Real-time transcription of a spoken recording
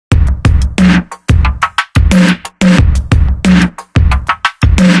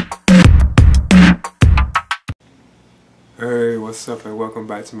what's up and welcome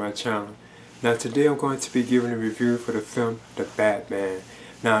back to my channel. Now today I'm going to be giving a review for the film The Batman.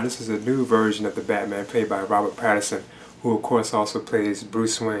 Now this is a new version of the Batman played by Robert Pattinson, who of course also plays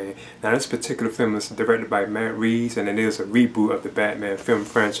Bruce Wayne. Now this particular film is directed by Matt Reeves and it is a reboot of the Batman film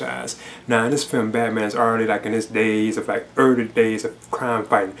franchise. Now in this film Batman is already like in his days of like early days of crime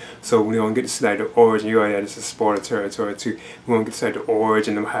fighting. So we don't get to see like the origin, you already this is spoiler territory too. We don't get to see like the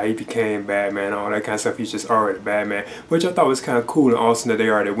origin of how he became Batman, all that kind of stuff. He's just already Batman, which I thought was kind of cool and awesome that they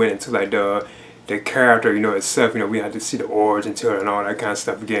already went into like the character, itself, we had to see the origin to it and all that kind of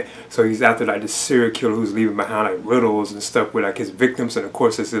stuff again. So he's after like the serial killer who's leaving behind like riddles and stuff with like his victims, and of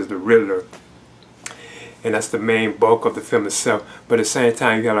course this is the Riddler. And that's the main bulk of the film itself. But at the same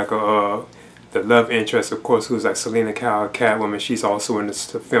time you got like the love interest, of course, who's like Selina Kyle, Catwoman. She's also in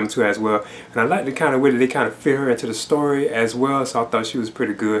this film too as well. And I like the kind of way that they kind of fit her into the story as well, so I thought she was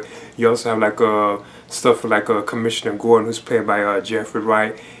pretty good. You also have like stuff with like Commissioner Gordon, who's played by Jeffrey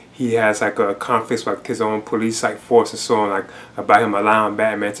Wright. He has like a conflict with like his own police like force and so on, like about him allowing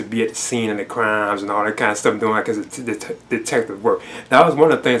Batman to be at the scene of the crimes and all that kind of stuff, doing like his detective work. That was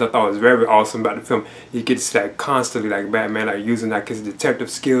one of the things I thought was very awesome about the film. You get to see like constantly like Batman like using like his detective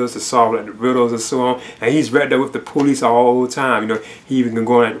skills to solve like the riddles and so on, and he's right there with the police all the time. He even can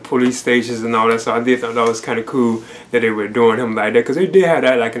go on like the police stations and all that. So I did thought that was kind of cool that they were doing him like that, because they did have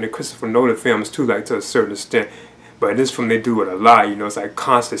that like in the Christopher Nolan films too, like to a certain extent. But in this film they do it a lot, it's like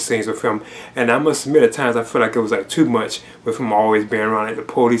constant scenes with him. And I must admit at times I feel like it was like too much with him always being around like the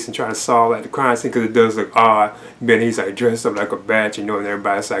police and trying to solve like the crime scene, because it does look odd. Then he's like dressed up like a bat, and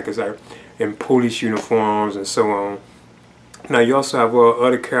everybody's like is like in police uniforms and so on. Now you also have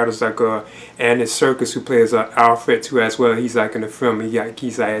other characters like Andy Serkis, who plays Alfred too as well. He's like in the film,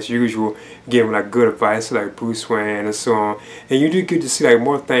 he's like as usual giving like good advice to like Bruce Wayne and so on. And you do get to see like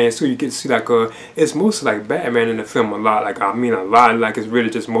more things too. You get to see like it's mostly like Batman in the film a lot. Like I mean a lot. Like it's really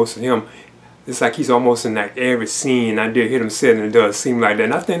just most of him. It's like he's almost in like every scene. I did hear him say it, and it does seem like that.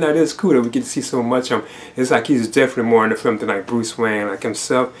 And I think that is cool that we get to see so much of him. It's like he's definitely more in the film than like Bruce Wayne, like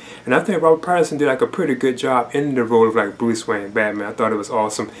himself. And I think Robert Pattinson did like a pretty good job in the role of like Bruce Wayne, Batman. I thought it was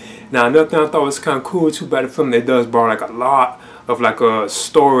awesome. Now another thing I thought was kind of cool too about the film, it does borrow like a lot of like a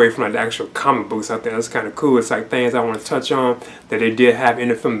story from like the actual comic books. I think that's kind of cool. It's like things I want to touch on that they did have in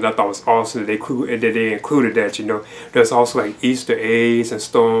the film that I thought was awesome. That they included that. There's also like Easter eggs and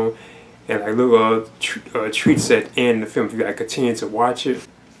so on, and like little treats at the end of the film if you gotta continue to watch it.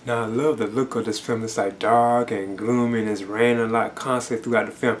 Now I love the look of this film. It's like dark and gloomy, and it's raining a lot constantly throughout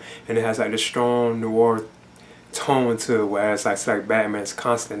the film, and it has like the strong noir tone to it, where it's like Batman's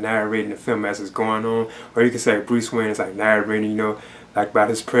constantly narrating the film as it's going on, or you can say Bruce Wayne is like narrating, like about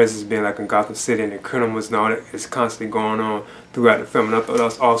his presence being like in Gotham City and the criminals and all that. It's constantly going on throughout the film, and I thought that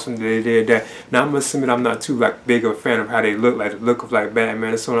was awesome that they did that. Now I must admit I'm not too like big of a fan of how they look, like the look of like Batman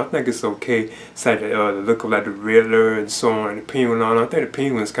and so on. I think it's okay. It's like the look of like the Riddler and so on, and the Penguin and all that. I think the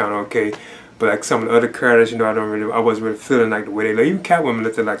Penguin's kind of okay, but like some of the other characters, I wasn't really feeling like the way they look. Even Catwoman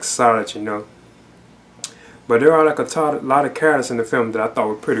looked like solid, But there are like a lot of characters in the film that I thought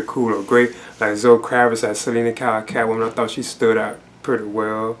were pretty cool or great. Like Zoe Kravitz as Selina Kyle, Catwoman. I thought she stood out pretty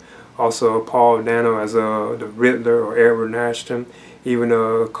well. Also Paul Dano as the Riddler or Edward Ashton. Even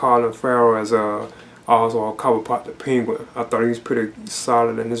Colin Farrell as Oswald Cobblepot the Penguin. I thought he was pretty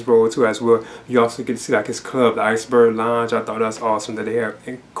solid in his role too as well. You also get to see like his club, the Iceberg Lounge. I thought that's awesome that they have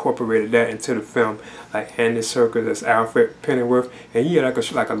incorporated that into the film. Like Andy Serkis as Alfred Pennyworth, and he had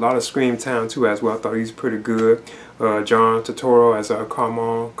like a lot of screen time too as well. I thought he was pretty good. John Turturro as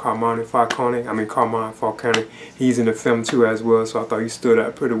Carmine Falcone. He's in the film too as well, so I thought he stood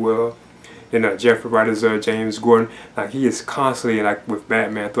out pretty well. Then Jeffrey Wright as James Gordon. Like he is constantly like with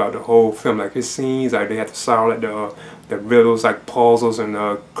Batman throughout the whole film. Like his scenes, like they have to solve like the riddles, like puzzles and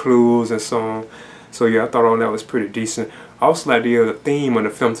clues and so on. So yeah, I thought all that was pretty decent. I also like the theme of the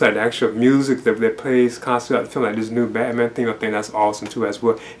film, like the actual music that plays constantly throughout the film, like this new Batman theme. I think that's awesome too as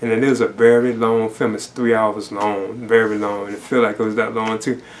well. And it is a very long film. It's 3 hours long, very long, and it feels like it was that long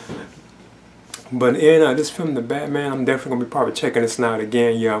too. But in this film, The Batman, I'm definitely gonna be probably checking this out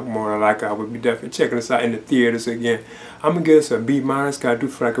again. Yeah, more like I would be definitely checking this out in the theaters again. I'm gonna give this a B-. Cause I do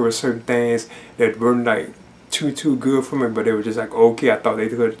feel like there were certain things that weren't like too good for me, but they were just like okay. I thought they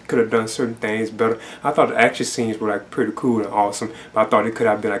could have done certain things better. I thought the action scenes were like pretty cool and awesome, but I thought it could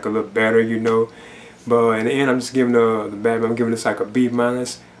have been like a little better, But in the end, I'm just giving the Batman, I'm giving this like a B-.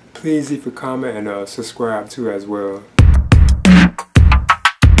 Please leave a comment and subscribe too as well.